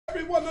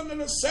everyone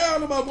under the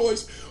sound of my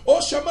voice.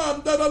 Oh,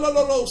 Shaman,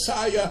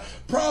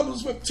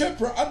 problems with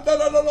temper,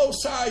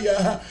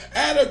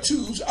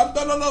 attitudes,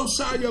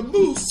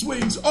 mood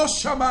swings. Oh,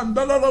 Shaman,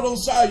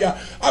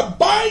 I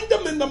bind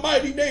them in the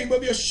mighty name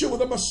of Yeshua,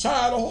 the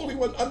Messiah, the Holy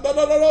One, and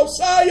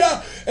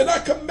I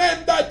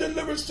command thy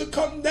deliverance to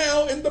come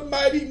now in the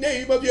mighty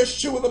name of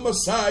Yeshua, the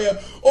Messiah.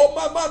 Oh,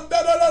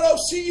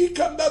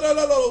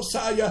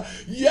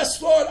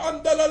 yes, Lord,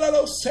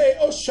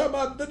 oh,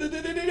 Shaman,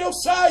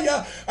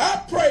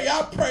 I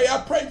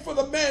pray for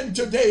the man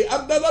today.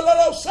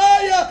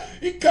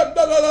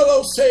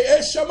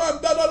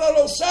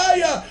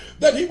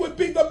 That he would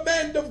be the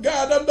man of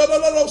God,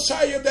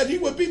 that he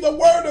would be the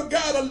word of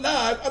God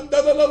alive.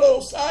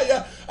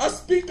 I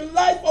speak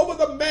life over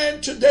the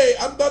man today.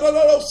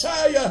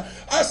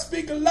 I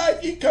speak life.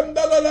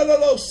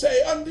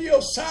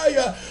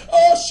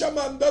 Oh,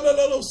 Shaman,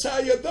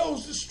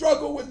 those that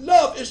struggle with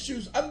love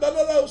issues,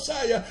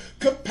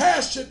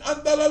 compassion,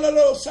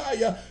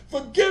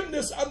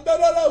 forgiveness,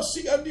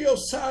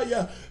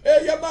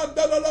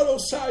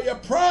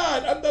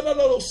 pride,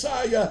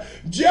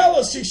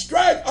 jealousy,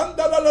 strife,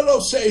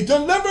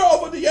 deliver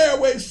over the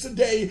airways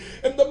today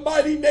in the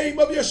mighty name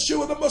of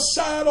Yeshua, the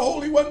Messiah, the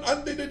Holy One,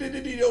 and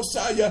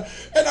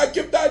I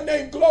give thy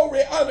name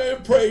glory, honor,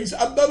 and praise.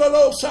 I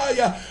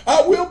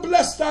will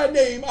bless thy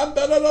name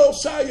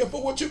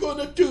for what you're going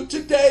to do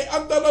today.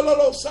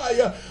 Those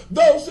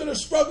that are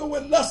struggling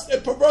with lust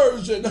and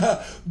perversion,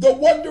 the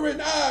wandering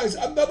eyes,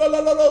 oh,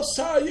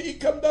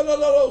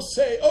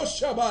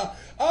 Shabbat.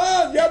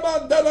 Oh,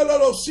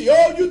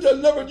 you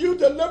delivered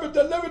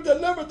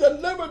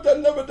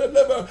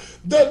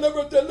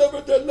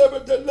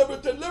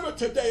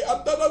today.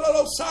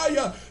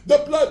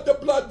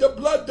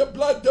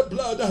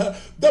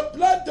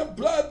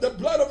 The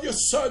blood of your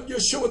son,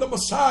 Yeshua the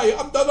Messiah.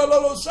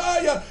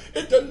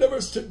 It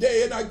delivers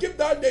today, and I give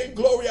thy name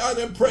glory,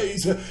 honor, and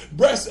praise.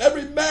 Bless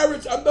every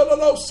marriage,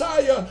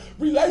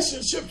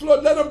 relationships,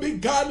 Lord, let them be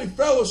godly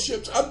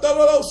fellowships.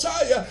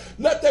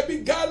 Let there be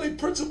godly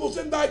principles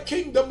in thy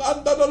kingdom.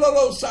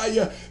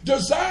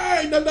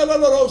 Designed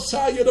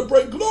to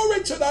bring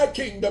glory to thy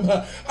kingdom.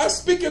 I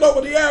speak it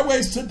over the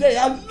airways today.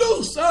 I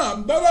loose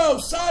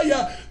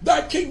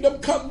thy kingdom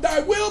come, thy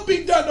will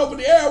be done over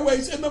the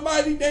airways in the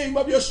mighty name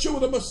of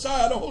Yeshua the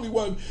Messiah, the Holy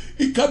One.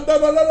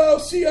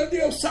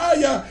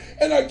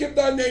 And I give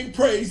thy name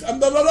praise.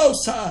 And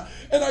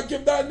I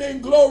give thy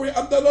name glory.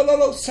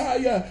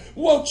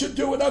 Won't you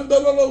do it?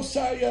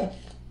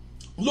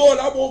 Lord,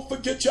 I won't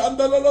forget you.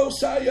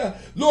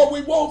 Lord,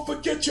 we won't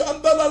forget you.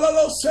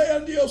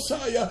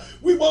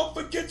 We won't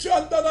forget you.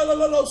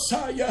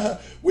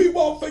 We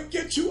won't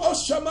forget you.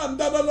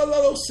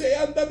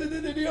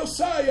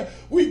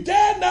 We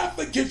dare not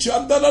forget you.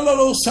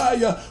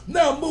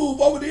 Now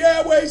move over the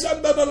airways.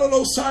 Send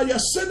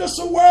us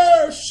a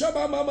word.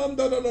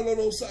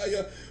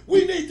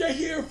 We need to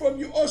hear from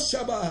you.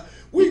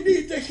 We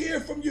need to hear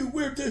from you.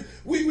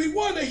 We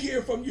want to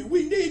hear from you.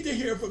 We need to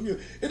hear from you.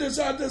 It is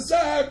our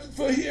desire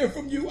to hear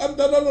from you.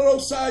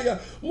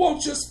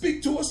 Won't you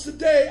speak to us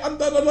today?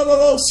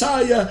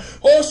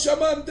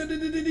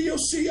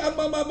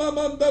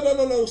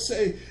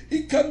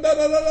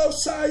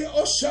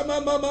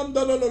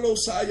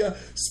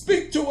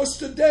 Speak to us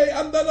today.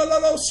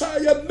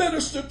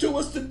 Minister to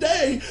us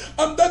today.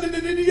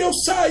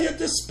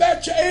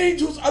 Dispatch your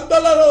angels.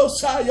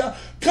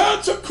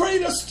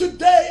 Consecrate us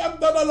today.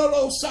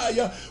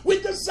 We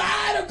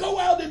desire to go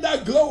out in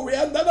that glory.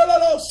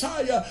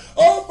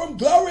 Oh, from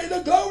glory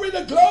to glory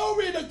to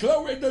glory to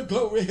glory to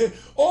glory.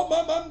 Oh,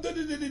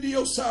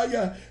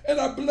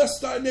 and I bless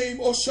thy name.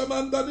 Oh,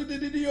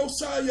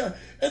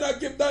 and I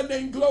give thy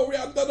name glory.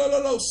 And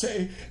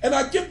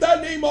I give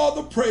thy name all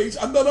the praise.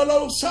 I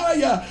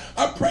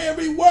pray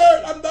every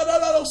word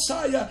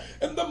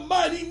in the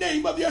mighty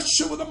name of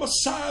Yeshua, the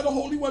Messiah, the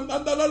Holy One.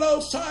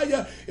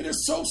 It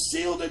is so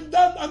sealed and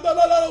done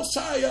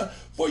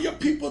for your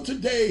people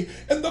today.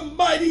 In the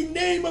mighty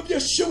name of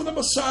Yeshua, the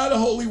Messiah, the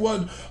Holy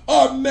One.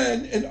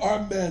 Amen and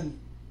amen.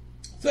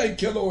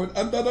 Thank you, Lord.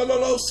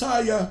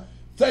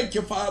 Thank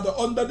you, Father.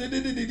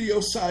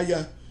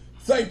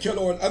 Thank you,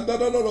 Lord.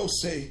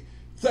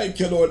 Thank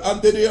you, Lord.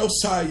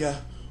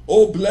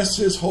 Oh, bless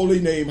his holy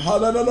name.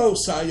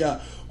 Hallelujah.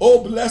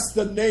 Oh, bless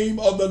the name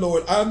of the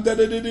Lord.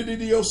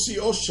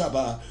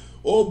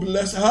 Oh,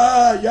 bless.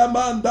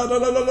 Yaman da da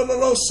da da da da.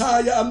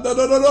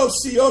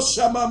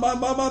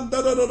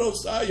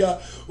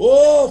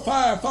 Oh,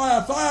 fire,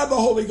 fire, fire, the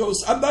Holy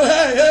Ghost. Hey,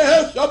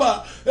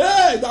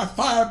 thy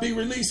fire be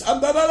released. There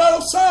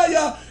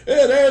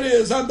it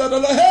is.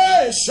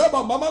 Hey,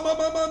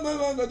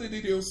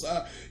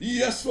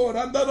 yes, Lord.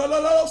 Hey,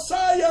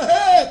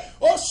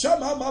 oh,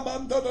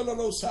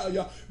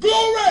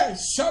 glory.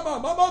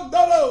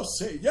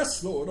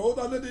 Yes, Lord. Oh,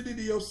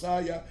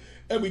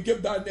 and we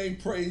give thy name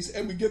praise,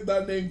 and we give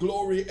thy name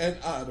glory and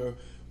honor.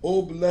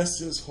 Oh, bless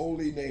his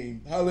holy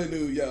name.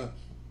 Hallelujah.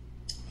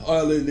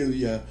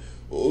 Hallelujah.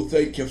 Oh,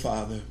 thank you,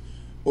 Father.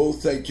 Oh,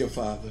 thank you,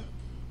 Father.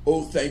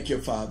 Oh, thank you,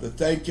 Father.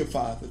 Thank you,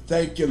 Father.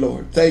 Thank you,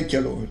 Lord. Thank you,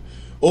 Lord.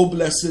 Oh,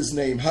 bless his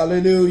name.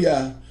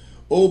 Hallelujah.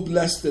 Oh,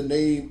 bless the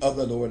name of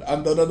the Lord.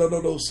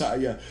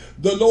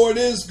 The Lord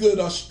is good,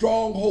 a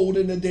stronghold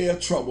in the day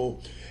of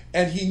trouble,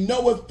 and he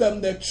knoweth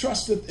them that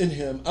trusteth in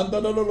him.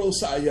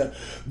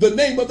 The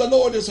name of the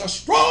Lord is a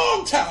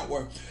strong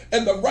tower,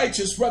 and the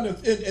righteous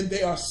runneth in, and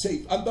they are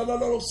safe. I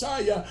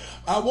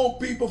won't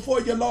be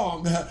before you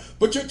long,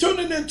 but you're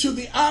tuning into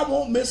the I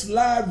Won't Miss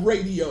Live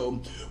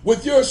Radio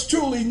with yours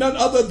truly, none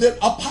other than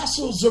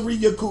Apostle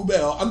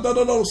Yacob-El.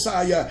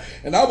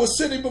 And I was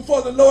sitting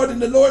before the Lord,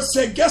 and the Lord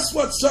said, guess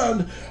what,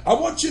 son? I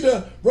want you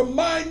to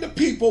remind the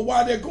people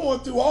why they're going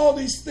through all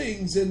these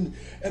things and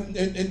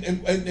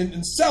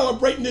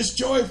celebrating this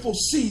joyful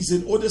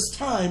season or this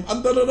time.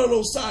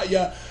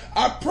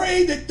 I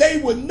pray that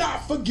they would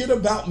not forget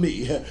about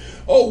me.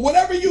 Oh,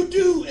 whatever you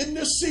do in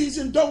this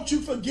season, don't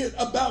you forget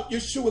about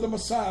Yeshua the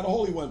Messiah, the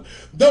Holy One.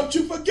 Don't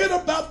you forget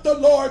about the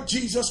Lord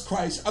Jesus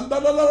Christ.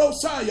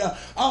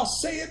 I'll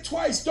say it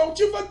twice. Don't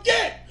you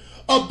forget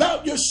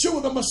about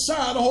Yeshua the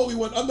Messiah, the Holy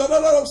One.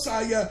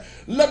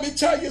 Let me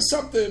tell you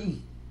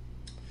something.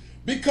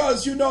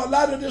 Because, a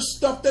lot of this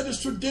stuff that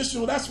is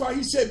traditional, that's why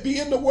he said, be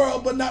in the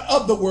world, but not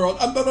of the world.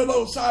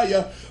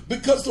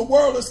 Because the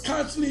world is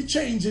constantly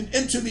changing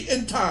into the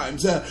end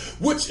times,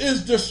 which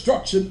is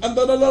destruction.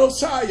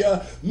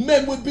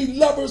 Men would be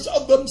lovers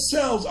of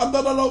themselves.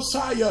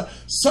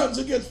 Sons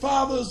against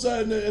fathers,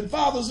 and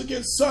fathers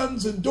against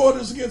sons, and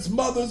daughters against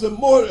mothers, and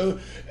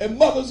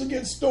mothers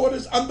against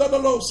daughters.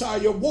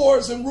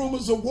 Wars and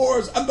rumors of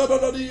wars.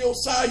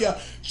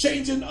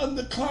 Changing on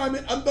the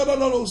climate. And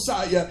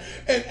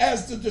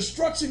as the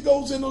destruction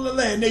goes into the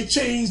land, they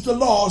change the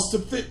laws to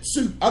fit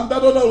suit.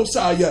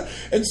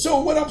 And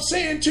so what I'm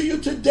saying to you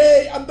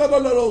today,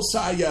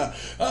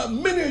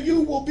 many of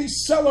you will be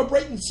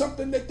celebrating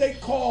something that they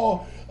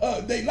call,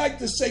 they like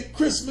to say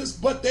Christmas,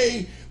 but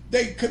they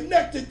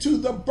connected to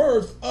the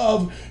birth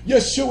of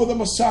Yeshua the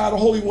Messiah, the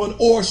Holy One,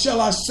 or shall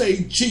I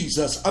say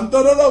Jesus.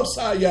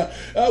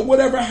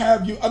 Whatever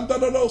have you. I'm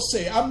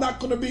not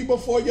going to be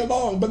before you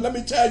long, but let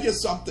me tell you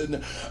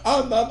something.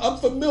 I'm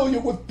familiar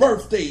with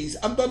birthdays.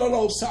 And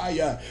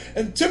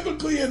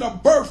typically in a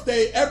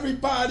birthday,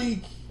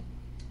 everybody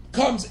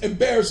comes and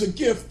bears a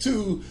gift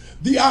to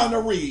the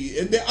honoree,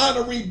 and the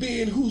honoree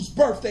being whose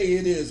birthday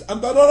it is.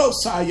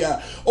 Oh,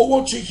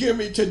 won't you hear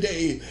me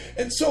today?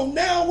 And so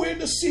now we're in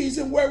the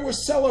season where we're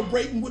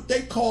celebrating what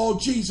they call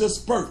Jesus'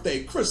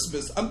 birthday,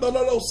 Christmas. And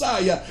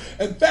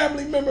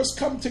family members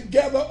come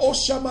together,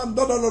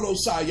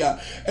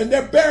 and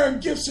they're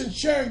bearing gifts and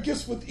sharing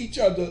gifts with each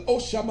other.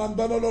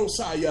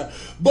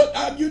 But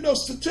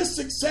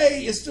statistics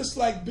say it's just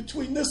like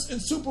between this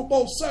and Super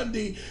Bowl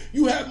Sunday,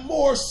 you have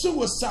more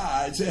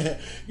suicides,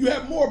 you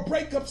have more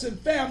breakups in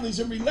families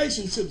and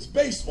relationships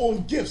based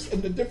on gifts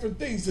and the different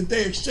things that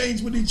they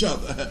exchange with each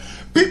other.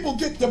 People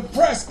get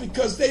depressed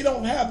because they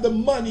don't have the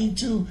money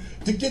to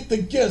get the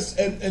gifts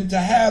and to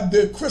have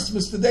the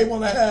Christmas that they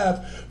want to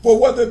have for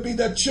whether it be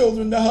their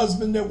children, their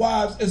husband, their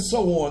wives, and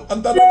so on.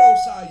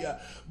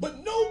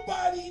 But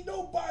nobody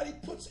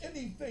puts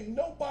anything,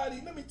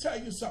 let me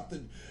tell you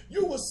something.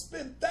 You will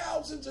spend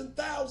thousands and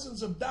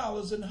thousands of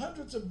dollars and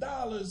hundreds of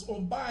dollars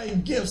on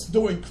buying gifts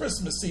during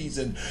Christmas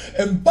season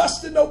and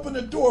busting open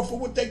the door for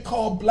what they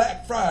call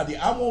Black Friday.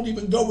 I won't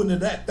even go into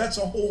that. That's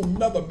a whole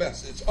nother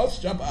message.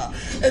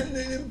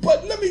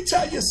 But let me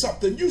tell you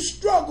something. You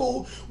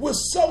struggle with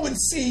sowing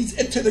seeds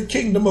into the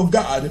kingdom of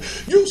God.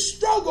 You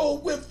struggle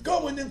with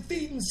going and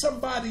feeding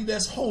somebody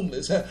that's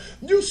homeless.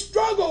 You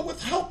struggle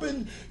with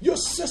helping your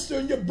sister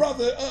and your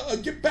brother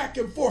get back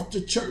and forth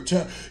to church.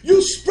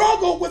 You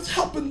struggle with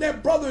helping their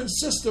brother and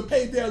sister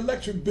pay their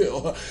electric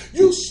bill.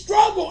 You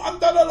struggle,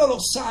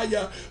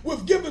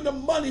 with giving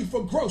them money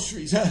for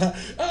groceries.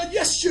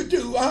 Yes, you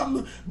do.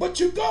 But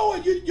you go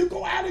and you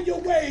go out of your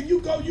way, and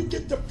you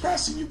get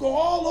depressed, and you go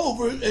all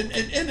over and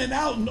in and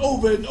out and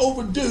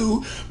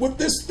overdue with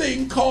this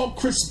thing called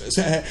Christmas.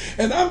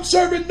 And I'm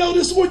serving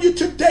notice on you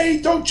today.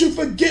 Don't you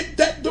forget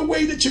that the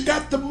way that you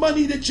got the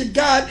money that you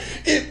got,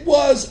 it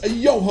was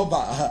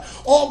Yehovah.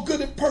 All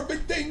good and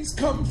perfect things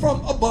come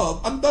from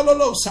above.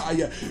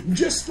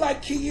 Just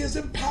like he has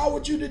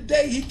empowered you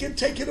today, he can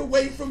take it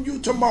away from you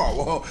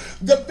tomorrow.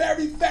 The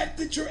very fact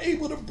that you're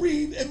able to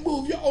breathe and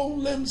move your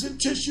own limbs and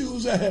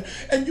tissues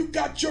and you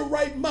got your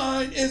right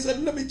mind is,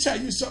 let me tell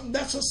you something,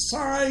 that's a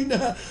sign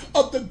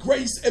of the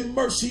grace and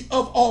mercy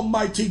of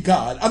Almighty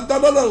God. I'm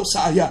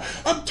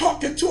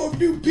talking to a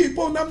few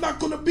people, and I'm not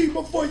going to be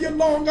before you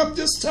long. I'm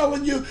just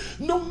telling you,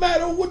 no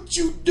matter what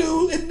you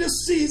do in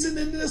this season,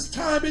 in this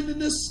time, and in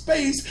this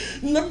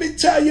space, let me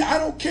tell you, I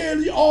don't care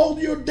all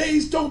your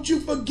days, don't you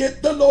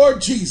forget the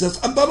Lord Jesus.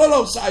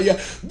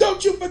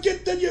 Don't you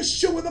forget that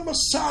Yeshua the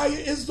Messiah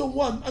is the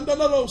one.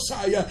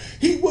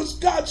 He was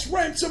God's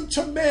ransom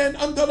to man.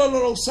 And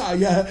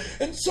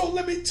so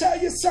let me tell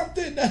you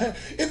something.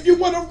 If you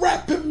want to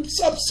wrap him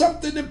up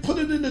something and put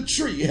it in a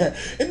tree,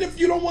 and if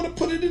you don't want to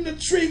put it in a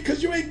tree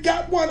because you ain't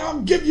got one,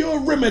 I'll give you a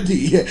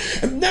remedy.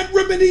 And that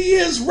remedy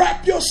is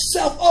wrap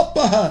yourself up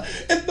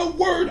in the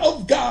word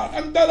of God.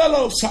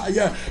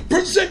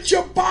 Present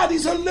your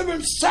bodies a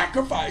living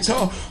sacrifice,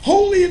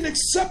 holy and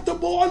acceptable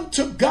reasonable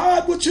unto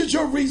God, which is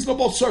your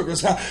reasonable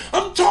service.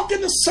 I'm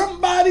talking to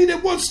somebody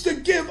that wants to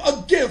give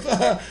a gift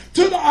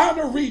to the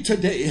honoree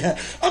today.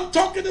 I'm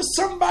talking to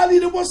somebody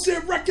that wants to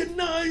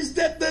recognize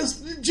that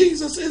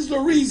Jesus is the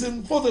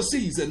reason for the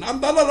season.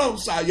 I'm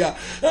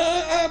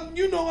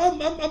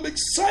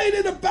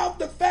excited about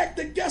the fact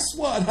that, guess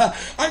what?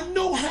 I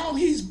know how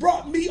he's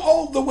brought me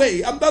all the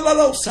way.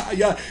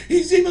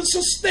 He's even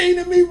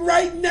sustaining me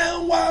right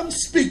now while I'm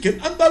speaking.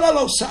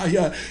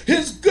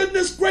 His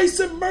goodness, grace,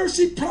 and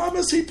mercy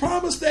he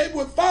promised that it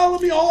would follow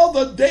me all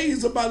the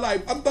days of my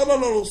life. And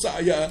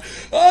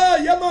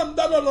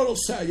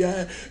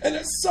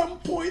at some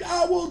point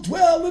I will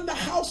dwell in the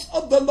house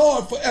of the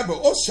Lord forever.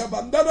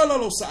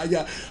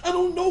 I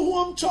don't know who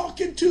I'm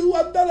talking to,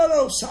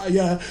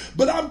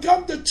 but I'm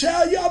come to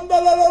tell you,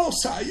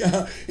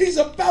 he's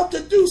about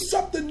to do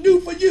something new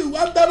for you.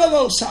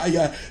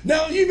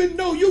 Now, even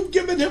though you've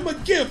given him a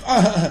gift,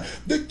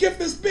 the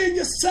gift is being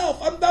yourself,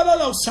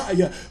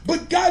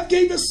 but God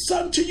gave his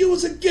son to you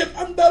as a gift.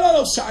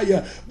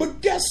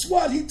 But guess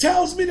what? He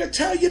tells me to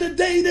tell you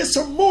today there's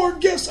some more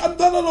gifts.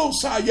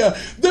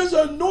 There's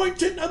an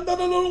anointing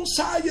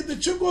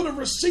that you're going to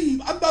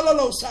receive.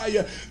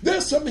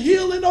 There's some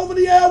healing over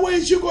the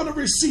airways you're going to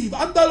receive.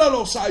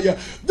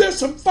 There's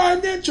some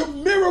financial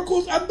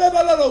miracles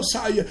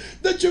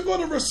that you're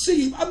going to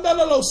receive.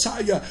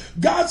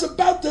 God's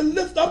about to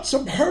lift up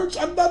some hurts.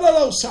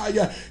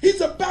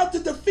 He's about to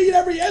defeat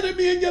every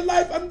enemy in your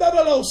life.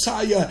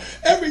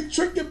 Every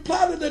trick and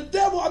plot of the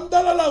devil.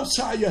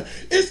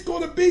 It's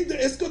going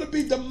to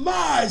be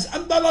demise.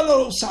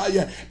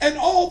 And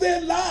all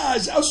their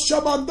lies. I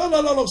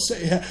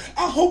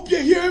hope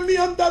you're hearing me.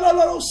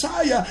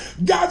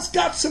 God's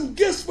got some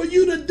gifts for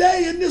you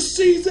today in this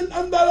season.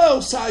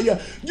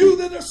 You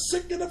that are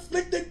sick and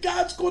afflicted,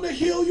 God's going to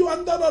heal you.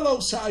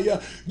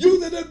 You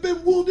that have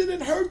been wounded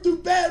and hurt through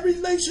bad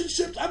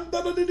relationships,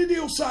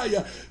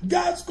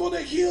 God's going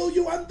to heal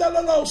you.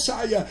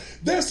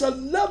 There's a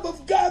love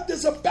of God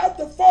that's about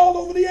to fall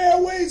over the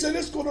airways, and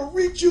it's going to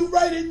reach you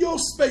right in your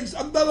space.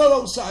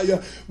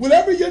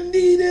 Whatever your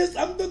need is,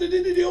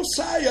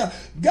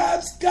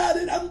 God's got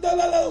it.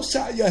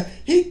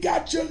 He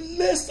got your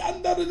list.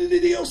 And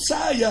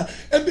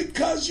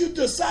because you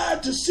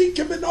decide to seek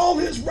him in all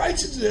his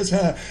righteousness,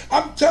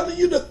 I'm telling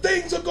you, the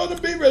things are going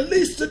to be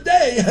released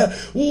today.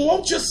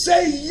 Won't you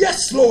say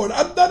yes, Lord?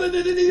 I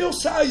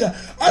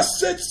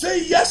said,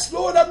 say yes,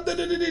 Lord. I'm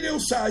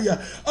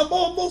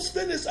almost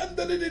finished.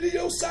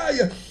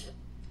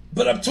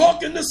 But I'm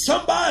talking to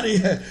somebody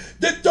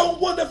that don't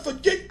want to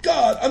forget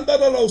God.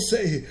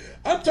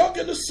 I'm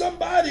talking to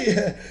somebody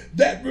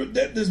that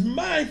is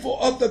mindful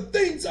of the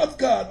things of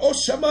God.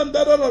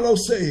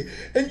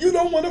 And you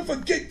don't want to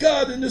forget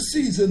God in this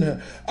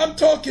season. I'm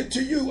talking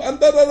to you.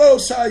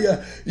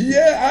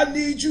 Yeah, I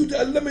need you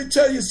to, let me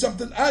tell you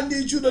something. I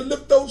need you to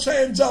lift those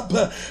hands up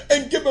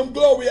and give him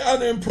glory,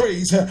 honor, and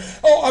praise.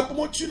 Oh, I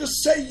want you to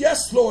say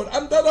yes, Lord.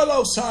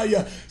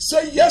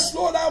 Say yes,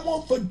 Lord, I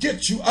won't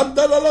forget you.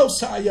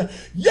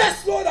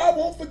 Yes, Lord, I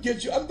won't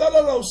forget you.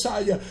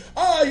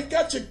 You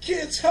got your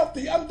kids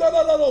healthy.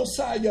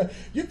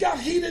 You got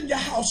heat in your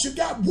house. You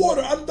got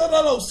water.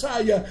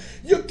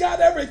 You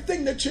got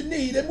everything that you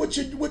need. And what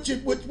you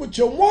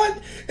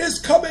want is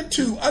coming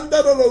to.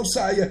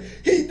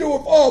 He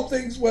doeth all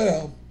things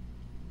well.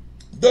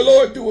 The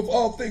Lord doeth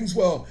all things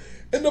well.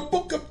 In the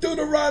book of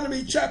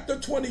Deuteronomy, chapter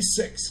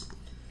 26,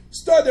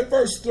 start at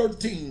verse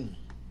 13.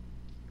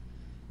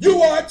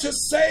 You are to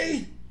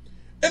say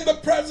in the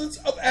presence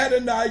of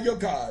Adonai your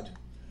God,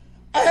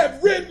 I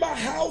have rid my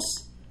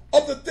house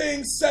of the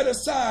things set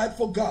aside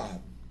for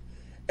God,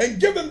 and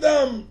given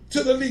them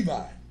to the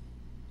Levi,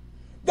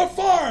 the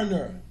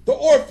foreigner, the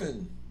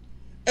orphan,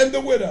 and the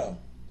widow,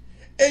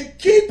 and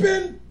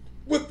keeping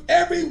with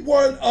every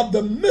one of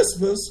the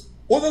mitzvahs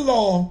or the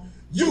law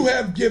you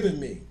have given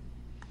me.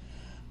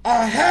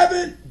 I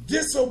haven't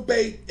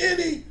disobeyed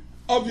any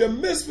of your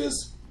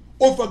mitzvahs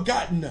or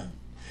forgotten them.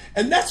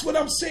 And that's what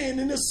I'm saying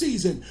in this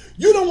season.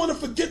 You don't want to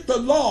forget the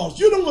laws.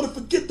 You don't want to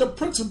forget the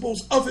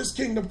principles of his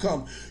kingdom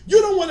come. You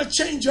don't want to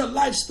change your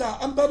lifestyle.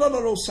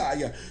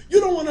 You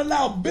don't want to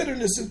allow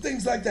bitterness and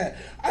things like that.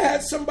 I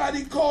had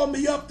somebody call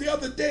me up the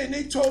other day, and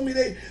they told me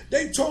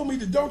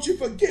that don't you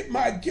forget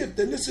my gift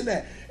and this and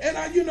that. And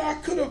I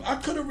could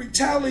have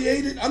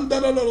retaliated.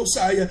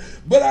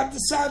 But I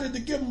decided to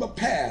give them a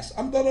pass.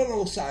 I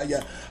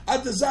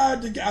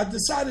decided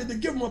to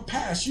give them a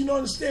pass. You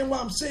understand what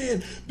I'm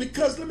saying?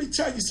 Because let me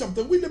tell you something.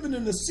 We're living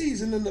in a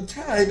season and a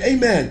time,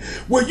 amen,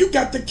 where you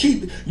got to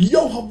keep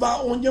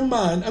Yehovah on your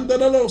mind.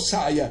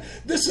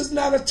 This is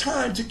not a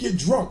time to get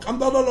drunk.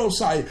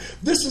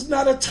 This is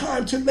not a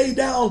time to lay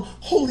down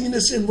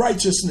holiness and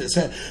righteousness.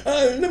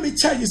 Let me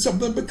tell you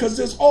something, because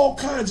there's all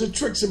kinds of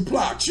tricks and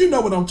plots. You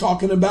know what I'm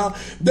talking about.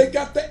 They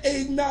got the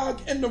eggnog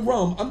and the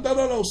rum.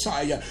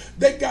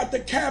 They got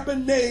the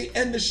Cabernet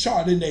and the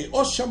Chardonnay.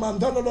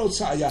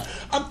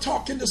 I'm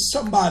talking to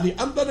somebody.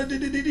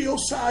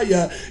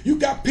 You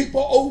got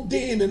people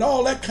codeine and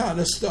all that kind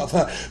of stuff.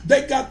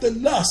 They got the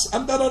lust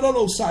and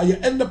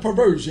the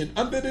perversion.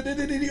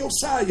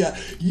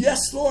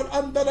 Yes, Lord.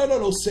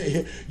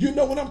 You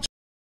know what I'm